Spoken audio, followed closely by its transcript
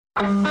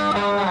This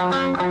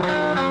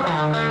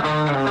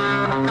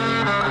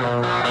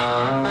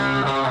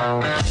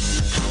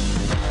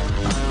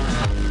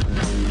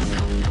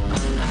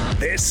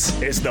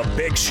is The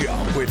Big Show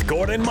with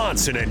Gordon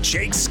Monson and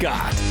Jake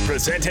Scott,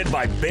 presented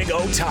by Big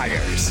O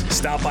Tires.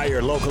 Stop by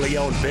your locally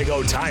owned Big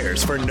O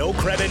Tires for no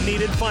credit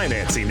needed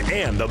financing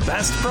and the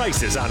best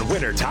prices on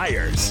winter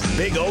tires.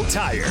 Big O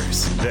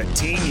Tires, the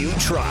team you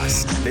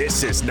trust.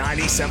 This is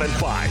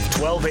 97.5,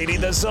 1280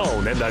 The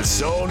Zone and The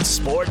Zone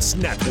Sports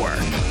Network.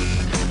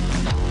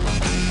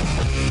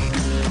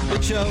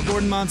 Big Show,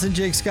 Gordon Monson,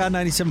 Jake Scott,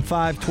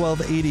 97.5,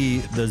 1280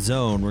 The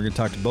Zone. We're going to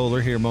talk to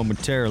Boler here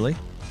momentarily.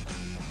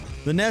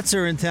 The Nets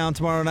are in town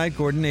tomorrow night,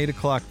 Gordon, 8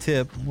 o'clock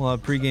tip. We'll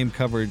have pregame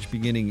coverage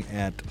beginning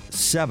at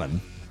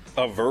 7.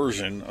 A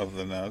version of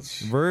the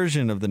Nets.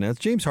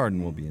 James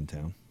Harden will be in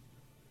town.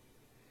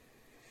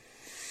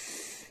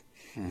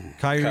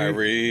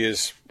 Kyrie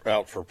is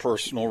out for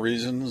personal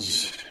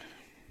reasons.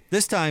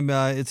 This time,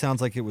 it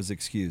sounds like it was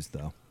excused,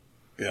 though.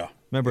 Yeah.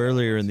 Remember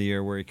earlier in the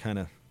year where he kind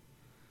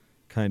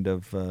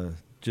of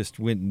just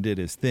went and did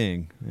his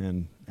thing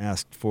and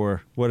asked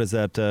for,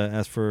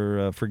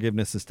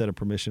 forgiveness instead of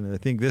permission. And I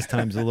think this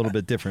time's a little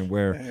bit different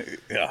where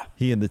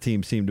he and the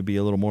team seem to be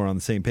a little more on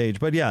the same page.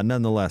 But, yeah,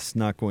 nonetheless,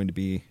 not going to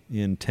be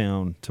in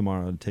town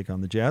tomorrow to take on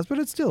the Jazz. But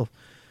it's still,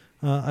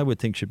 I would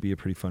think, should be a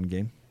pretty fun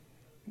game.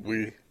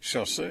 We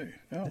shall see.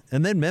 Yeah.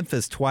 And then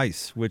Memphis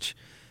twice, which,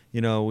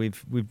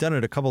 we've done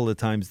it a couple of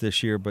times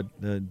this year, but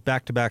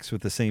back-to-backs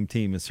with the same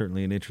team is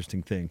certainly an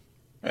interesting thing.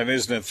 And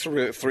isn't it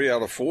three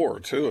out of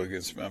 4, too,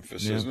 against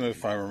Memphis, isn't it,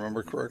 if I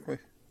remember correctly?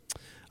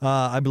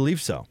 I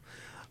believe so.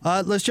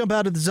 Let's jump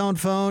out of the zone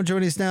phone.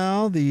 Joining us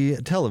now, the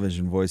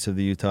television voice of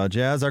the Utah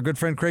Jazz, our good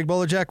friend Craig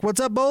Bolerjack. What's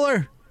up,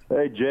 Boler?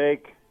 Hey,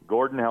 Jake.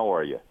 Gordon, how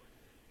are you?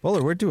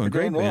 Boler, we're doing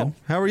great, well. man.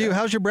 How are you?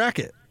 How's your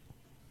bracket?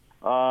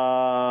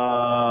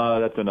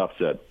 That's enough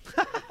said.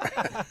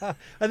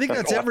 I think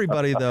that's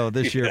everybody, though,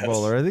 this year,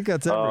 Boler. I think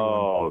that's everyone.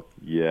 Oh,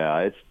 yeah,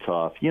 it's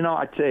tough.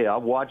 I tell you, I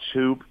watch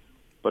hoop,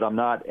 but I'm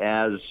not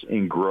as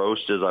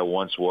engrossed as I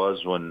once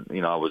was when,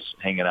 I was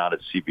hanging out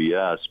at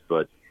CBS.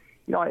 But,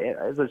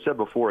 as I said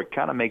before, it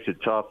kind of makes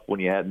it tough when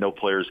you had no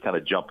players kind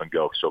of jump and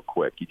go so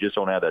quick. You just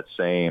don't have that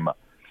same,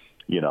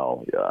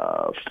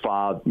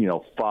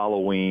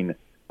 following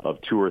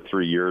of 2 or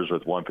 3 years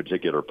with one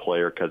particular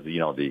player because,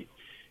 they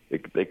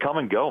come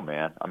and go,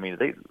 man. I mean,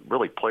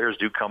 players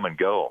do come and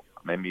go,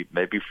 maybe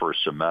for a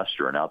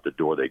semester, and out the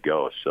door they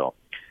go. So,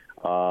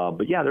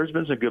 but yeah, there's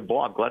been some good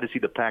ball. I'm glad to see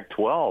the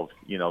Pac-12,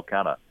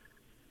 kind of,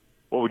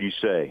 what would you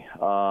say,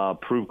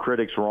 prove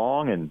critics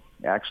wrong and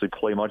actually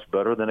play much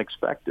better than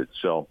expected.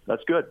 So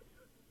that's good.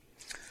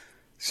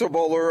 So,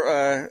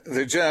 Boler,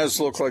 the Jazz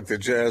look like the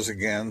Jazz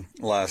again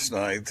last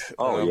night.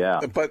 Oh, yeah.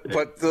 But the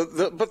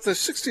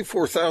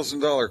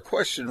 $64,000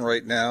 question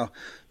right now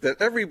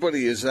that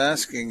everybody is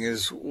asking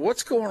is,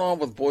 what's going on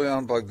with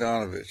Bojan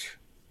Bogdanović?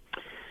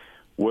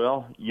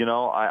 Well,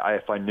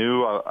 if I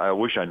knew, I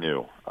wish I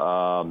knew.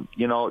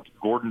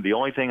 Gordon, the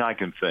only thing I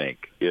can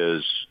think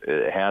is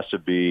it has to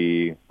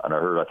be, and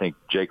I think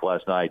Jake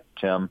last night,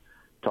 Tim,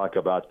 talk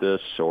about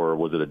this, or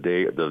was it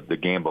the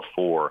game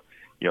before?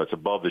 It's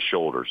above the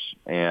shoulders.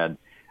 And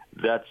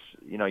that's,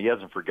 he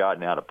hasn't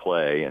forgotten how to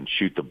play and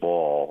shoot the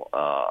ball.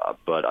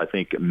 But I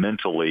think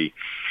mentally,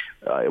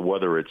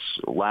 whether it's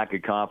lack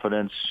of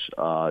confidence,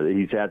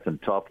 he's had some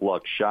tough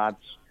luck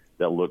shots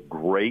that look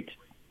great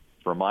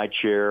from my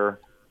chair,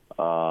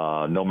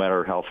 no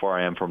matter how far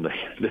I am from the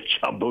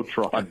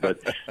Jumbotron.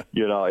 But,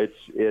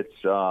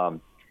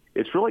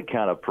 it's really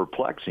kind of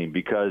perplexing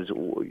because,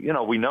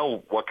 we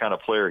know what kind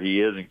of player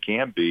he is and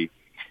can be.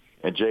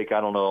 And, Jake, I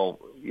don't know,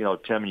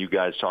 Tim, you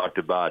guys talked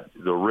about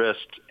the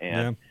wrist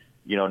and,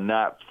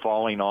 not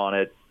falling on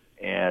it.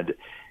 And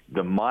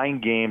the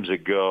mind games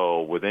that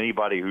go with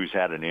anybody who's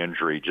had an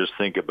injury, just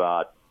think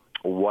about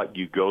what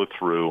you go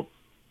through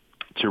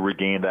to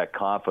regain that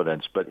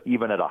confidence. But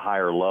even at a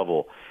higher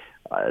level,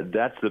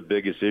 that's the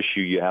biggest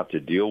issue you have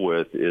to deal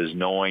with is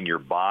knowing your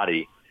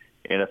body.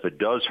 And if it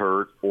does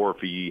hurt or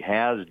if he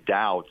has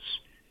doubts,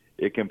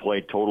 it can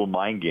play total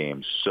mind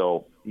games.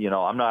 So,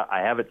 I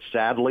haven't,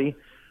 sadly,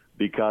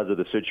 because of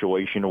the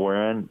situation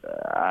we're in.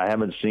 I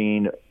haven't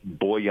seen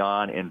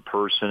Bojan in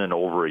person in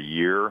over a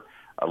year.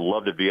 I'd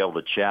love to be able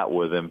to chat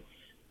with him,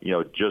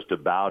 just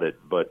about it.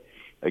 But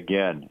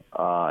again,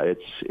 I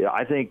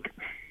think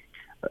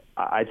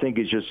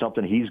it's just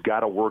something he's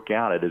got to work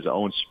out at his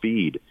own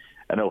speed.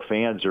 I know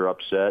fans are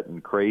upset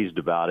and crazed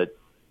about it.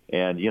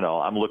 And,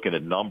 I'm looking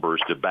at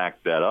numbers to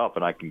back that up,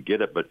 and I can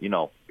get it. But,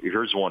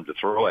 here's one to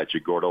throw at you,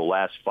 Gordo.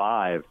 Last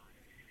 5,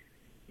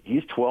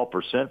 he's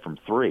 12% from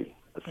 3.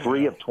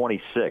 3 of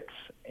 26,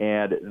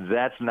 and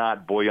that's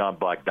not Bojan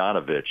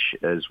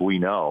Bogdanović, as we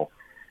know.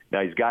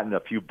 Now, he's gotten a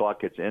few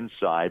buckets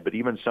inside, but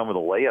even some of the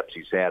layups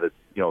he's had,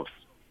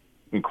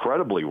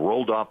 incredibly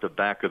rolled off the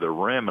back of the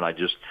rim, and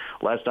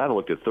last night I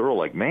looked at Thurl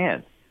like,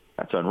 man,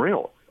 that's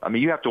unreal. I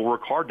mean, you have to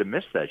work hard to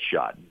miss that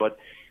shot, but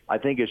I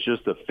think it's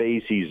just the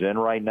phase he's in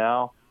right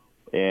now,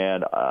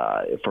 and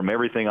from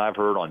everything I've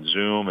heard on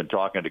Zoom and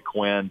talking to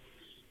Quinn,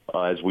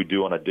 as we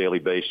do on a daily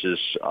basis.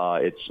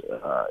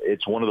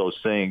 It's one of those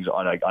things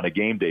on a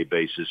game day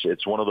basis.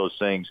 It's one of those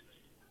things.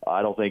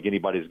 I don't think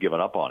anybody's given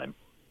up on him.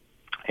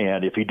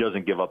 And if he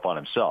doesn't give up on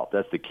himself,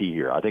 that's the key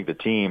here. I think the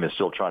team is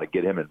still trying to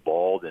get him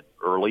involved and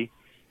early,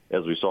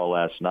 as we saw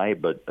last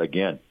night. But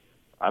again,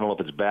 I don't know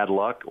if it's bad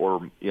luck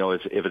or,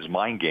 if it's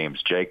mind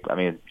games, Jake. I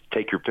mean,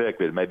 take your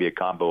pick. It may be a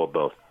combo of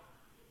both.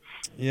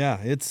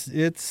 Yeah,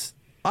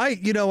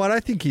 you know what? I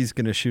think he's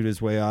going to shoot his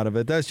way out of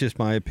it. That's just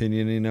my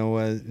opinion.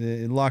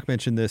 Locke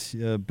mentioned this.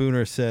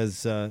 Booner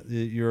says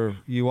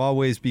you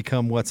always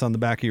become what's on the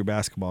back of your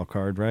basketball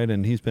card, right?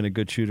 And he's been a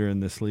good shooter in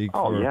this league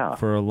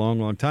for a long,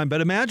 long time. But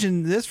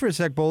imagine this for a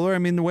sec, Boler. I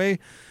mean, the way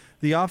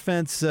the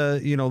offense,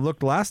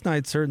 looked last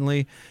night,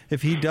 certainly,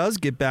 if he does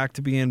get back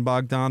to being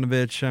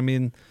Bogdanovich, I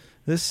mean,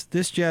 this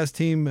Jazz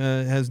team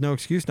has no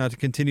excuse not to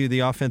continue the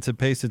offensive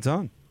pace it's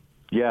on.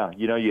 Yeah,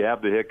 you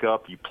have the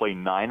hiccup. You play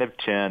 9 of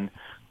 10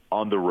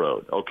 on the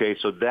road. Okay,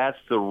 so that's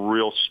the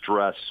real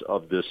stress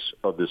of this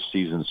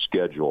season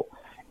schedule.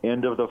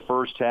 End of the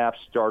first half,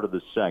 start of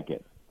the second.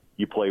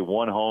 You play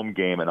one home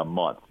game in a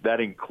month. That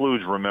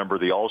includes, remember,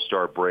 the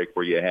All-Star break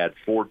where you had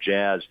 4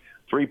 Jazz,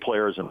 3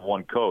 players, and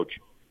 1 coach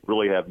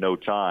really have no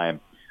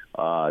time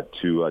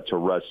to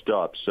rest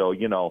up. So,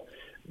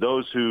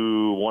 those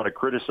who want to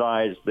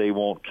criticize, they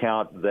won't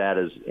count that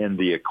as in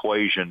the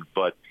equation.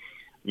 But,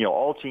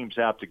 all teams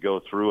have to go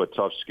through a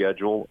tough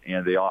schedule,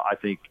 and I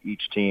think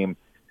each team,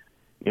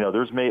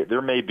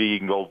 there may be, you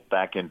can go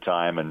back in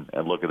time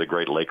and look at the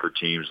great Laker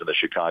teams and the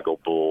Chicago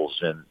Bulls,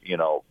 and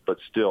but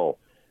still,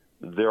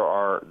 there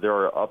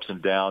are ups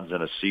and downs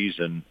in a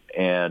season,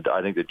 and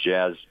I think the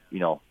Jazz,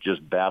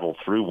 just battled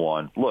through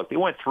one. Look, they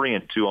went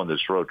 3-2 on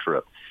this road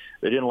trip.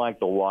 They didn't like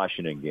the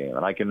Washington game,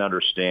 and I can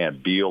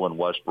understand. Beal and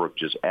Westbrook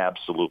just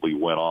absolutely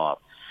went off,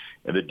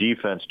 and the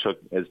defense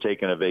has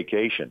taken a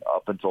vacation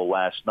up until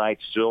last night.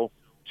 Still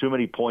too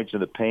many points in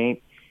the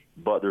paint,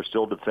 but they're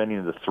still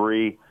defending the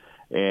 3.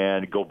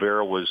 And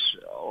Gobert was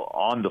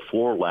on the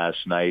floor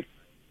last night,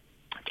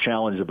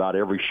 challenged about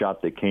every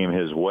shot that came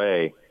his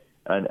way.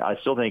 And I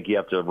still think you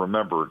have to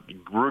remember,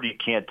 Rudy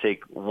can't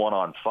take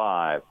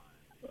 1-on-5.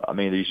 I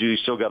mean, you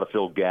still got to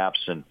fill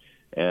gaps and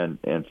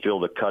fill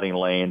the cutting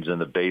lanes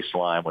and the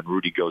baseline when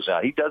Rudy goes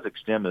out. He does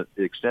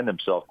extend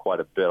himself quite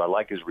a bit. I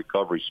like his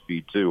recovery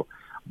speed too.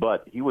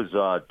 But he was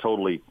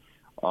totally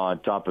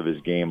on top of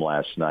his game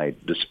last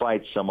night,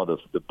 despite some of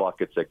the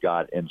buckets that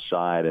got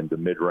inside and the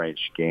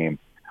mid-range game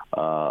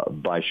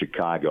by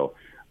Chicago.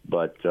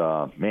 But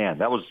man,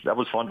 that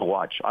was fun to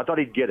watch. I thought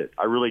he'd get it.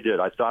 I really did.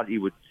 I thought he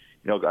would.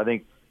 I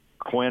think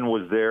Quinn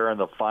was there in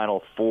the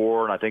Final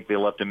Four, and I think they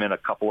left him in a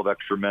couple of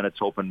extra minutes,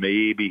 hoping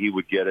maybe he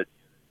would get it.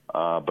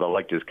 But I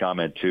liked his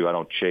comment too. I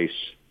don't chase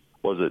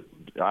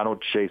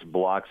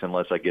blocks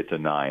unless I get to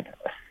 9.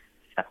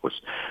 That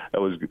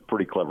was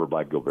pretty clever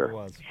by Gobert. It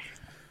was.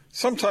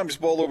 Sometimes,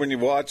 Boler, when you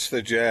watch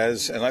the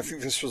Jazz, and I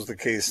think this was the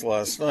case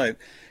last night,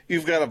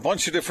 you've got a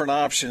bunch of different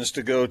options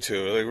to go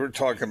to. Like we're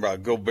talking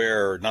about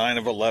Gobert, 9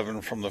 of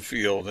 11 from the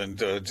field, and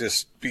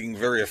just being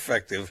very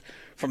effective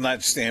from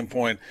that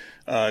standpoint.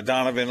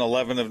 Donovan,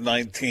 11 of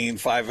 19,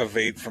 5 of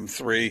 8 from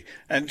 3.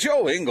 And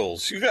Joe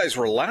Ingles, you guys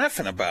were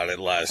laughing about it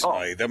last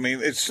night. I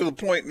mean, it's to the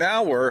point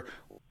now where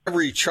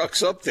wherever he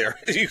chucks up there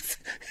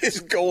is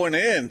going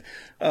in.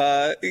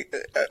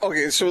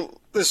 Okay, so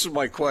this is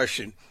my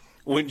question.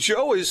 When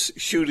Joe is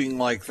shooting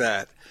like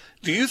that,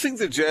 do you think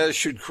the Jazz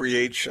should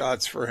create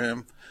shots for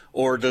him,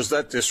 or does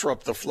that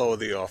disrupt the flow of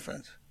the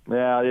offense?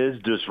 Yeah, it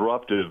is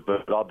disruptive,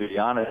 but I'll be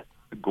honest,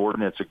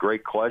 Gordon, it's a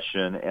great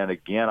question. And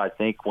again, I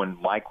think when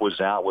Mike was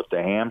out with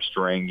the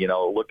hamstring,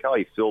 look how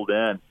he filled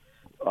in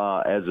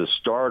as a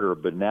starter.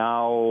 But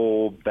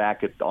now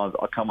back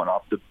coming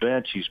off the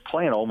bench, he's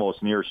playing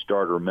almost near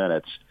starter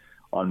minutes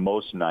on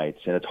most nights,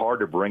 and it's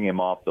hard to bring him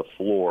off the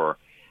floor.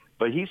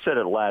 But he said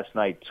it last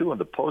night, too, in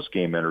the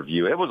postgame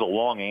interview. It was a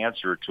long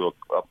answer to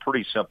a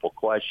pretty simple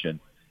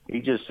question. He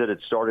just said it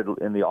started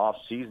in the off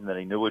season that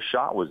he knew his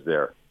shot was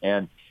there.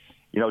 And,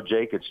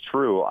 Jake, it's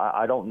true.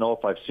 I don't know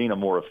if I've seen a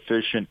more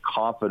efficient,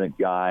 confident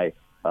guy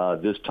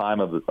this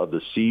time of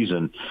the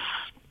season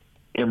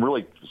in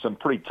really some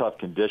pretty tough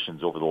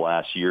conditions over the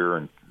last year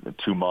and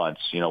 2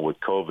 months, with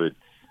COVID.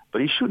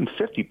 But he's shooting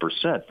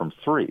 50% from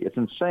 3. It's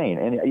insane.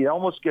 And you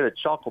almost get a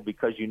chuckle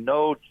because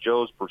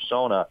Joe's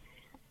persona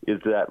is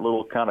that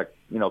little kind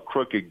of,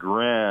 crooked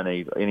grin,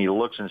 and he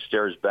looks and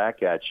stares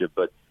back at you.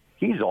 But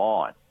he's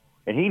on,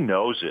 and he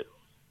knows it.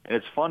 And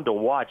it's fun to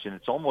watch, and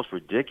it's almost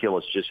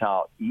ridiculous just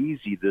how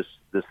easy this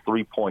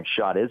 3-point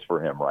shot is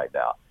for him right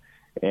now.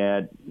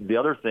 And the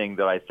other thing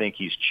that I think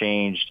he's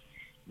changed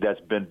that's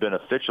been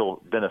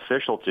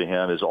beneficial to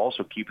him is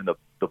also keeping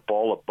the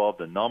ball above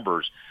the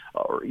numbers,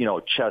 or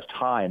chest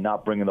high, and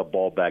not bringing the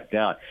ball back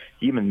down.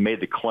 He even made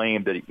the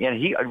claim that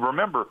I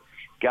remember,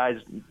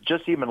 guys,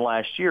 just even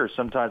last year,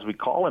 sometimes we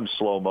call him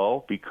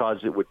slow-mo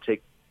because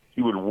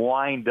he would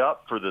wind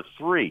up for the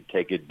 3,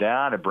 take it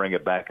down and bring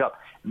it back up.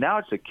 Now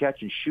it's a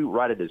catch and shoot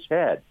right at his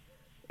head.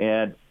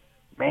 And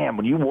man,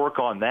 when you work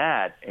on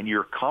that and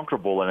you're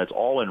comfortable and it's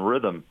all in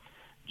rhythm,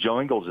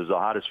 Joe Ingles is the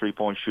hottest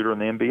 3-point shooter in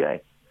the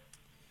NBA.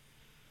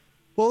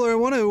 Boler, I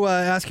want to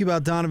ask you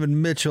about Donovan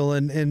Mitchell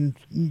and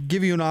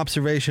give you an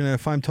observation. And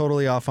if I'm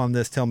totally off on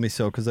this, tell me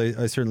so, because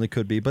I certainly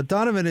could be. But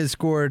Donovan has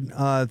scored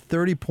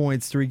 30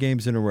 points 3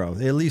 games in a row,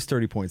 at least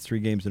 30 points 3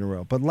 games in a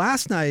row. But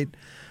last night,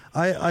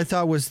 I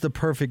thought was the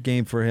perfect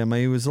game for him.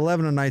 He was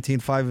 11 of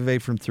 19, 5 of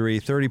 8 from 3,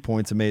 30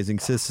 points, amazing,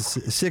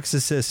 6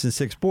 assists and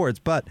 6 boards.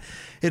 But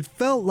it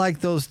felt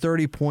like those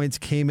 30 points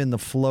came in the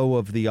flow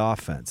of the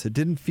offense. It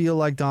didn't feel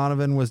like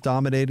Donovan was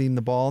dominating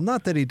the ball.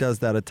 Not that he does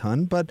that a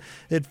ton, but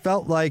it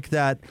felt like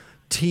that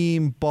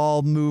team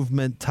ball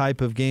movement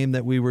type of game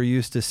that we were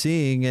used to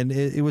seeing. And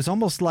it was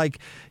almost like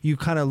you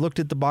kind of looked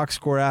at the box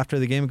score after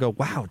the game and go,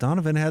 wow,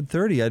 Donovan had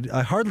 30.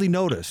 I hardly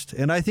noticed.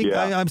 And I think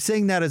I'm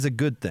saying that as a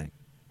good thing.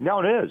 No,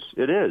 it is.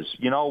 It is.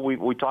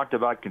 We talked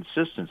about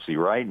consistency,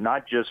 right?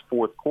 Not just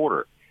fourth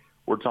quarter.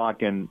 We're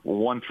talking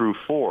 1 through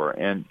 4.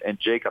 And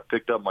Jake, I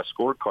picked up my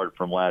scorecard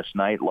from last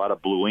night. A lot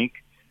of blue ink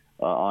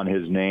on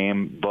his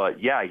name.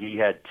 But, yeah, he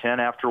had 10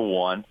 after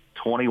 1,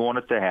 21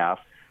 at the half,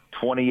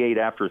 28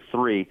 after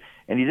 3.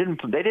 And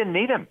they didn't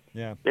need him.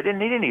 Yeah. They didn't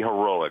need any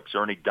heroics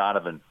or any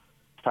Donovan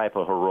type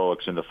of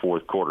heroics in the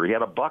fourth quarter. He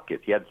had a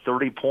bucket. He had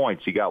 30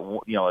 points. He got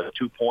a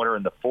 2-pointer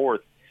in the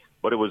fourth.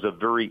 But it was a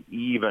very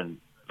even,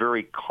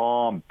 very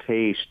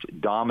calm-paced,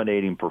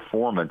 dominating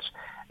performance.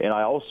 And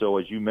I also,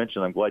 as you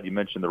mentioned, I'm glad you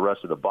mentioned the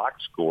rest of the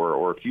box score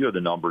or a few of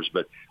the numbers,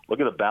 but look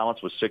at the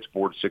balance with 6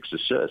 boards, 6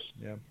 assists.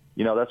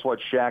 Yeah. That's what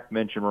Shaq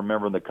mentioned,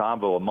 remember, in the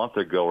convo a month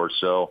ago or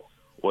so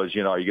was,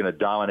 are you going to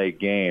dominate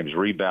games,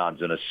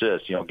 rebounds, and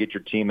assists? Get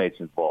your teammates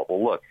involved.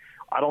 Well, look,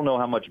 I don't know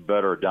how much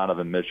better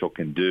Donovan Mitchell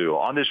can do.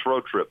 On this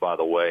road trip, by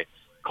the way,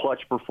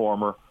 clutch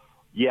performer.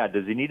 Yeah,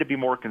 does he need to be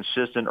more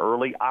consistent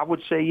early? I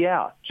would say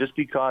yeah, just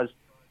because –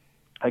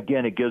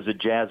 again, it gives the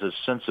Jazz a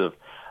sense of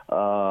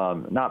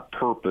not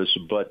purpose,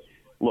 but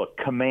look,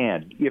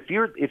 command. If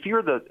you're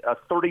a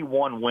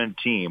 31-win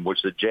team,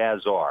 which the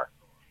Jazz are,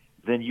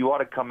 then you ought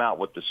to come out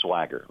with the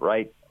swagger,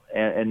 right,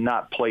 and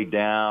not play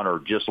down or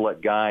just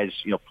let guys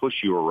push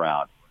you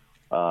around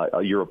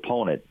your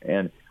opponent.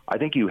 And I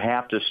think you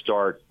have to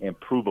start and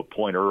prove a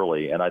point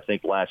early. And I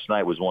think last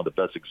night was one of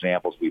the best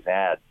examples we've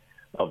had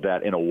of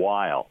that in a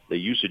while. They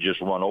used to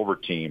just run over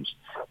teams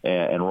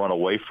and run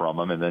away from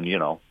them, and then,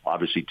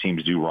 obviously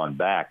teams do run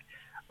back.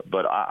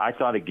 But I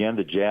thought, again,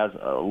 the Jazz,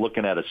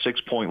 looking at a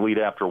 6-point lead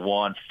after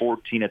 1,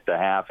 14 at the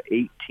half,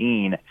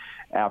 18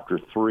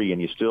 after 3,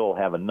 and you still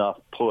have enough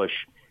push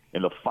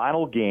in the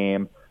final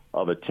game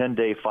of a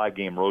 10-day,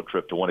 5-game road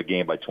trip to win a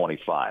game by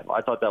 25.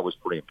 I thought that was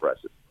pretty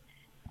impressive.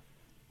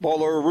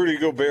 Boler, Rudy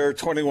Gobert,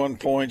 21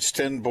 points,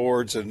 10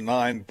 boards, and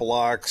 9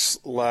 blocks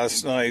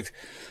last night.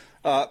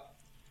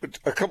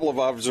 A couple of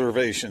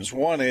observations.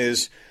 One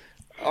is,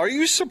 are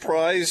you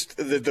surprised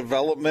at the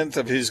development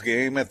of his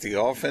game at the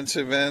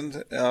offensive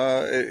end?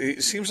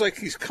 It seems like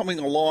he's coming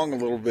along a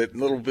little bit, in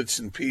little bits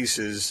and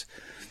pieces.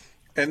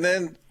 And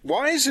then,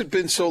 why has it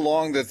been so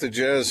long that the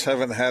Jazz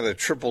haven't had a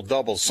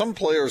triple-double? Some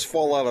players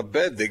fall out of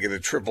bed, they get a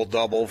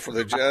triple-double. For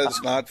the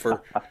Jazz, not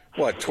for,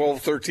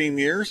 12, 13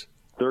 years?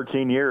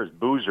 13 years,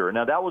 Boozer.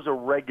 Now, that was a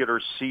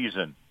regular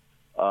season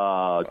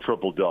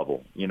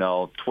triple-double.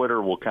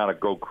 Twitter will kind of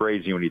go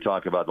crazy when you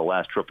talk about the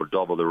last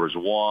triple-double. There was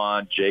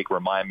one, Jake,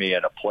 remind me,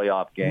 in a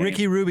playoff game.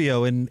 Ricky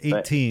Rubio in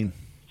 18.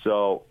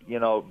 So,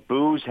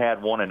 Booz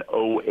had one in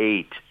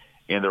 08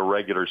 in the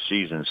regular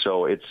season.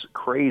 So it's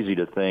crazy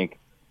to think,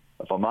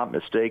 if I'm not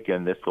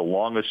mistaken, it's the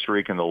longest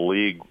streak in the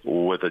league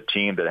with a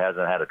team that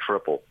hasn't had a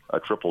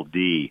triple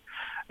D.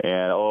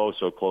 And,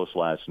 so close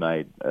last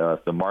night.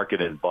 If the market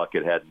in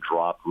bucket hadn't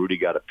dropped, Rudy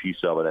got a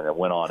piece of it, and it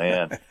went on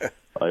in.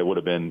 It would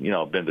have been,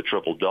 been the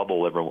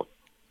triple-double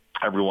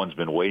everyone's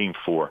been waiting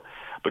for.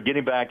 But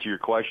getting back to your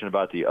question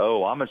about the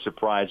I'm as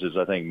surprised as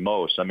I think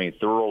most. I mean,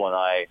 Thurl and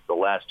I, the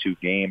last 2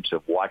 games,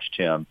 have watched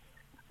him,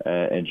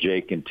 and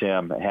Jake and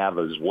Tim have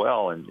as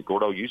well. And,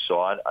 Gordo, you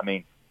saw it. I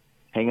mean,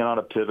 hanging on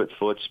a pivot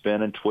foot,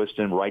 spinning,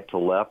 twisting right to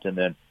left, and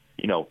then,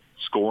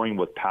 scoring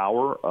with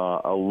power,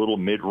 a little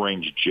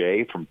mid-range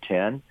J from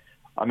 10.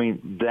 I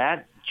mean,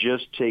 that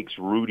just takes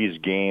Rudy's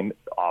game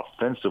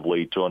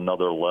offensively to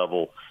another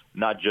level,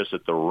 not just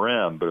at the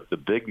rim, but if the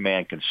big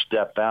man can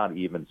step out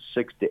even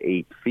 6 to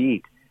 8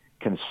 feet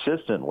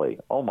consistently,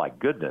 oh, my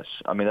goodness.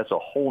 I mean, that's a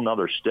whole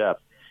nother step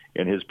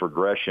in his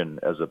progression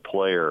as a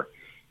player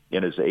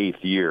in his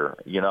 8th year.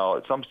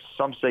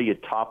 Some say you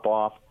top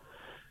off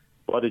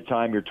by the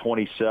time you're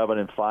 27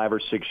 and 5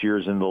 or 6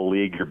 years in the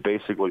league, you're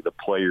basically the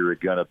player you're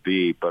going to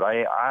be. But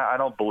I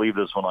don't believe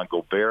this one on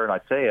Gobert. And I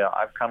tell you,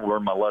 I've kind of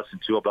learned my lesson,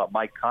 too, about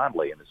Mike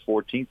Conley in his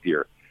 14th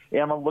year.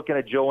 And I'm looking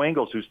at Joe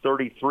Ingles, who's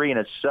 33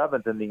 and is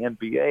 7th in the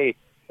NBA.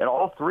 And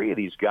all 3 of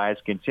these guys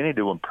continue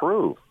to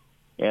improve.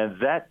 And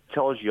that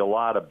tells you a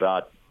lot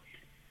about,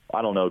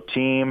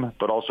 team,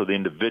 but also the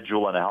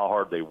individual and how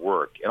hard they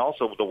work. And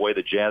also the way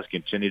the Jazz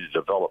continue to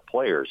develop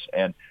players.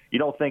 And you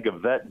don't think a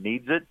vet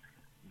needs it,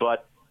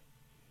 but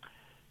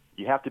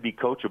you have to be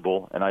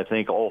coachable, and I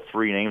think all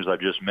 3 names I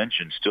just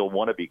mentioned still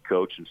want to be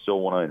coached and still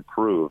want to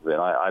improve. And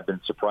I've been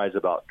surprised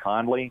about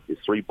Conley. His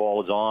 3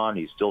 ball is on.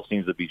 He still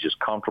seems to be just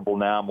comfortable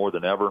now more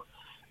than ever.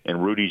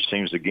 and Rudy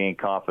seems to gain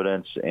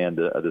confidence, and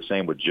the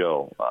same with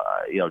Joe.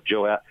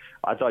 Joe,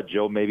 I thought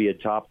Joe maybe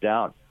had topped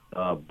out,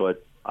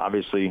 but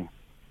obviously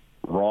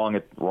wrong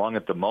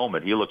at the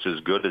moment. He looks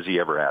as good as he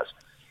ever has.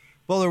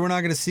 Boler, we're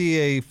not going to see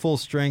a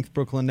full-strength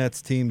Brooklyn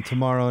Nets team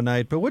tomorrow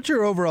night, but what's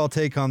your overall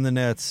take on the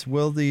Nets?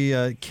 Will the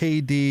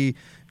KD,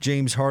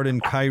 James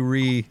Harden,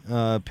 Kyrie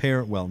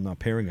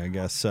pairing, I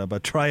guess,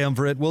 but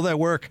triumvirate, will that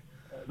work?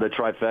 The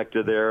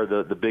trifecta there,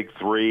 the big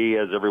three,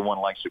 as everyone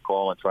likes to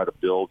call and try to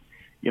build.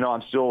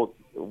 I'm still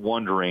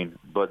wondering,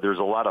 but there's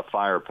a lot of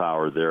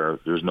firepower there.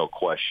 There's no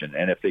question.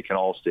 And if they can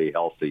all stay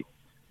healthy,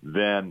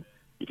 then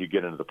if you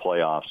get into the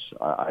playoffs,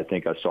 I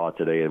think I saw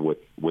today with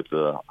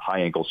the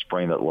high ankle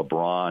sprain that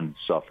LeBron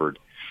suffered,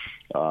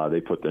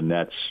 they put the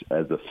Nets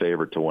as the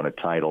favorite to win a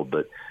title.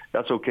 But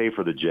that's okay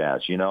for the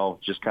Jazz.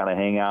 Just kind of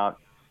hang out,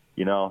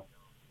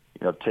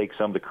 take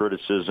some of the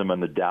criticism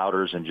and the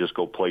doubters and just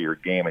go play your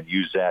game and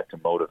use that to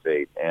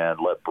motivate and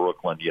let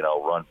Brooklyn,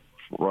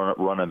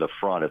 run in the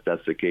front if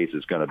that's the case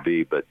it's going to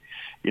be. But,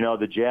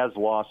 the Jazz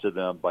lost to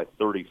them by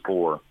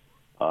 34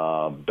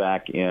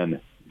 back in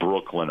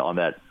Brooklyn on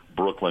that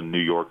Brooklyn-New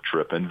York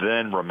trip. And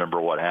then remember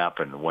what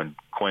happened when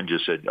Quinn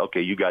just said,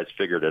 okay, you guys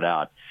figured it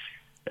out.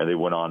 And they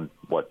went on,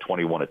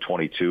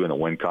 21-22 in the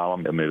win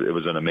column. I mean, it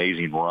was an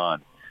amazing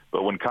run.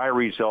 But when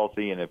Kyrie's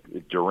healthy and if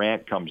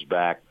Durant comes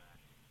back,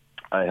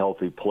 a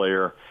healthy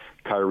player,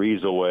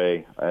 Kyrie's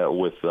away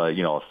with,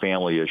 a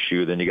family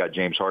issue, then you got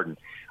James Harden.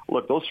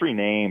 Look, those three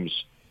names,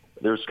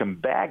 there's some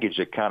baggage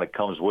that kind of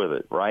comes with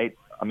it, right?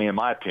 I mean, in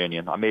my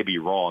opinion, I may be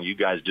wrong. You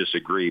guys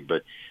disagree,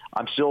 but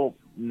I'm still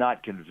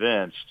not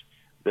convinced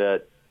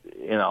that,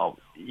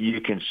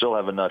 you can still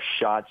have enough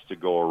shots to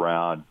go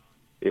around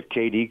if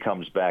KD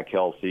comes back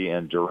healthy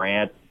and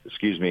Kyrie's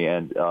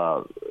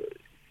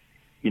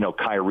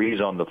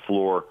on the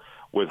floor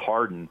with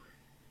Harden.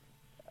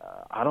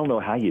 I don't know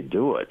how you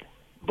do it,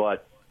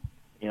 but,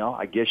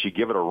 I guess you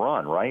give it a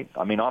run, right?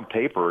 I mean, on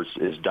paper,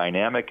 it's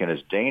dynamic and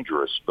it's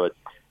dangerous, but,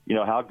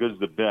 how good's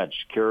the bench?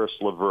 Karis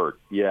LeVert,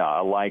 yeah,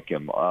 I like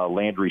him.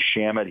 Landry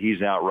Shamet,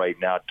 he's out right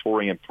now.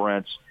 Taurean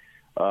Prince.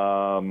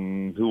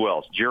 Who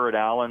else? Jared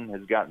Allen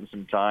has gotten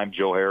some time.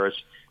 Joe Harris.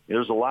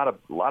 There's a lot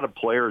of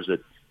players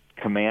that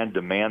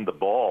demand the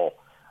ball,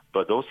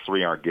 but those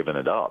three aren't giving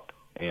it up.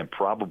 And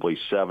probably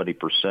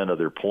 70% of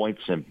their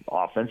points and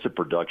offensive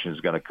production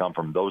is going to come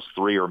from those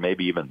three, or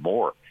maybe even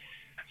more.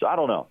 So I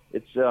don't know.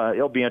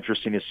 It'll be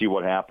interesting to see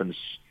what happens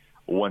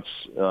once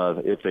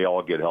if they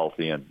all get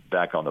healthy and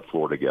back on the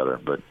floor together.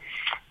 But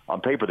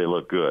on paper they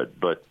look good,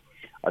 but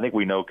I think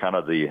we know kind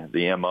of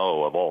the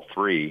MO of all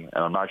three,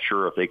 and I'm not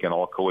sure if they can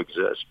all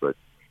coexist, but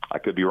I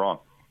could be wrong.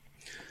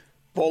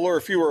 Boler,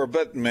 if you were a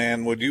betting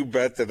man, would you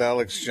bet that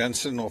Alex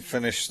Jensen will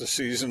finish the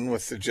season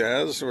with the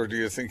Jazz, or do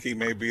you think he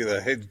may be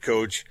the head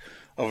coach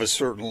of a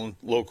certain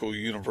local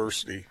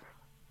university?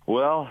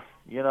 Well,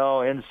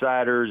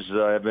 insiders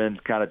have been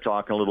kind of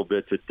talking a little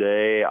bit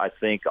today. I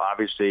think,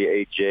 obviously,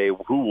 AJ,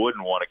 who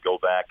wouldn't want to go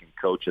back and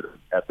coach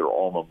at their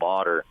alma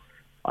mater?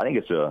 I think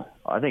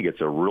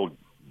it's a real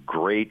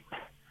great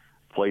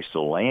place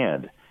to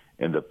land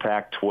in the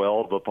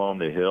Pac-12 up on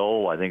the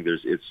hill. I think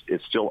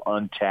it's still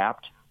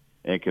untapped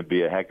and it could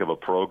be a heck of a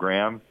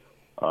program.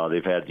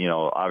 They've had,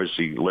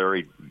 obviously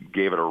Larry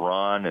gave it a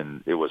run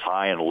and it was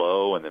high and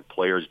low, and then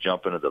players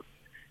jump into the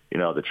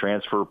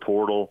transfer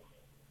portal.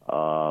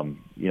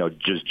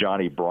 Does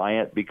Johnny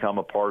Bryant become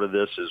a part of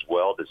this as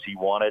well? Does he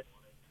want it?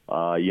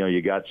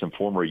 You got some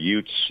former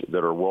Utes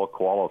that are well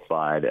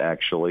qualified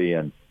actually,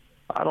 and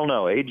I don't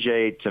know.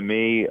 AJ, to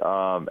me,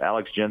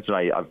 Alex Jensen,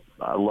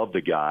 I love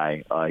the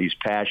guy. He's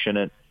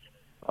passionate.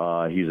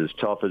 He's as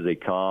tough as they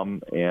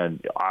come.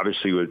 And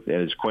obviously,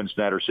 as Quinn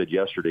Snyder said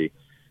yesterday,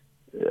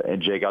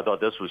 and Jake, I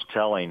thought this was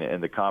telling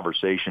in the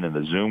conversation in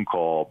the Zoom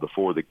call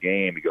before the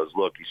game. He goes,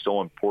 look, he's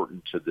so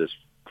important to this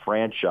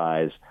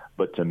franchise,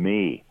 but to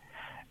me.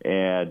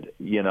 And,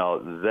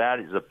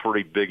 that is a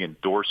pretty big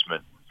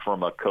endorsement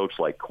from a coach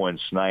like Quinn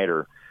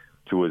Snyder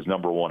to his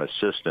number one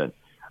assistant.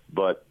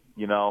 But,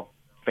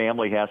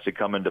 family has to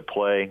come into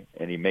play,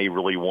 and he may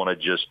really want to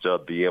just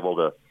be able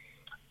to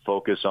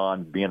focus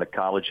on being a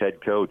college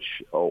head coach,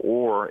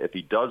 or if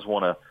he does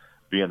want to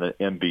be in the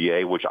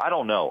NBA, which I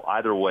don't know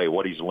either way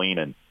what he's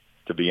leaning,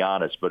 to be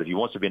honest. But if he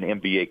wants to be an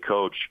NBA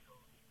coach,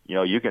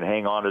 you can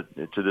hang on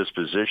to this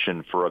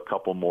position for a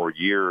couple more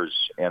years,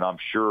 and I'm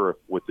sure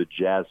with the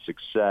Jazz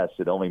success,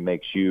 it only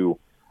makes you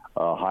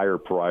a higher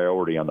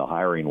priority on the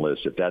hiring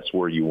list if that's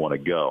where you want to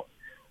go.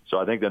 So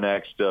I think the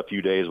next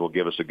few days will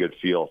give us a good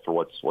feel for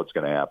what's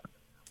going to happen.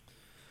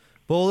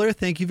 Boler,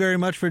 thank you very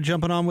much for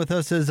jumping on with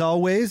us as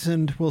always,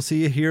 and we'll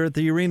see you here at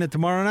the arena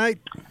tomorrow night.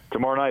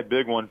 Tomorrow night,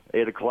 big one,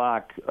 8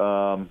 o'clock,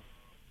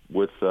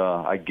 with,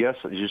 I guess,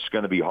 it's just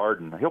going to be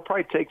Harden. He'll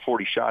probably take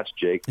 40 shots,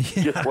 Jake.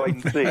 Yeah. Just wait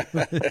and see.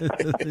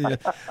 Yeah,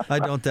 I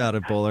don't doubt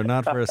it, Boler,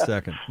 not for a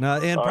second. No,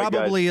 and all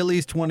probably at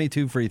least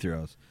 22 free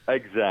throws.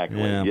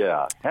 Exactly,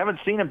 yeah. Haven't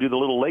seen him do the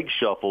little leg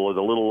shuffle or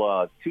the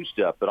little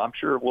two-step, but I'm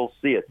sure we'll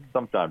see it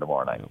sometime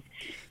tomorrow night.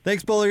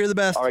 Thanks, Boler. You're the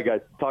best. All right,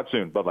 guys. Talk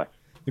soon. Bye-bye.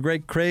 The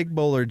great Craig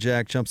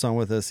Bolerjack jumps on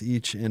with us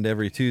each and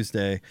every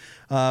Tuesday.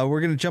 We're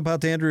going to jump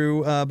out to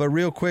Andrew, but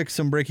real quick,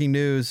 some breaking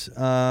news.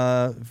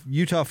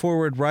 Utah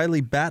forward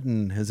Riley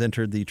Batten has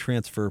entered the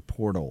transfer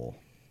portal.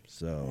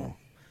 So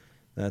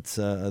that's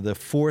the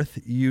fourth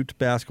Ute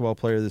basketball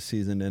player this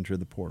season to enter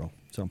the portal.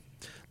 So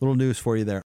little news for you there.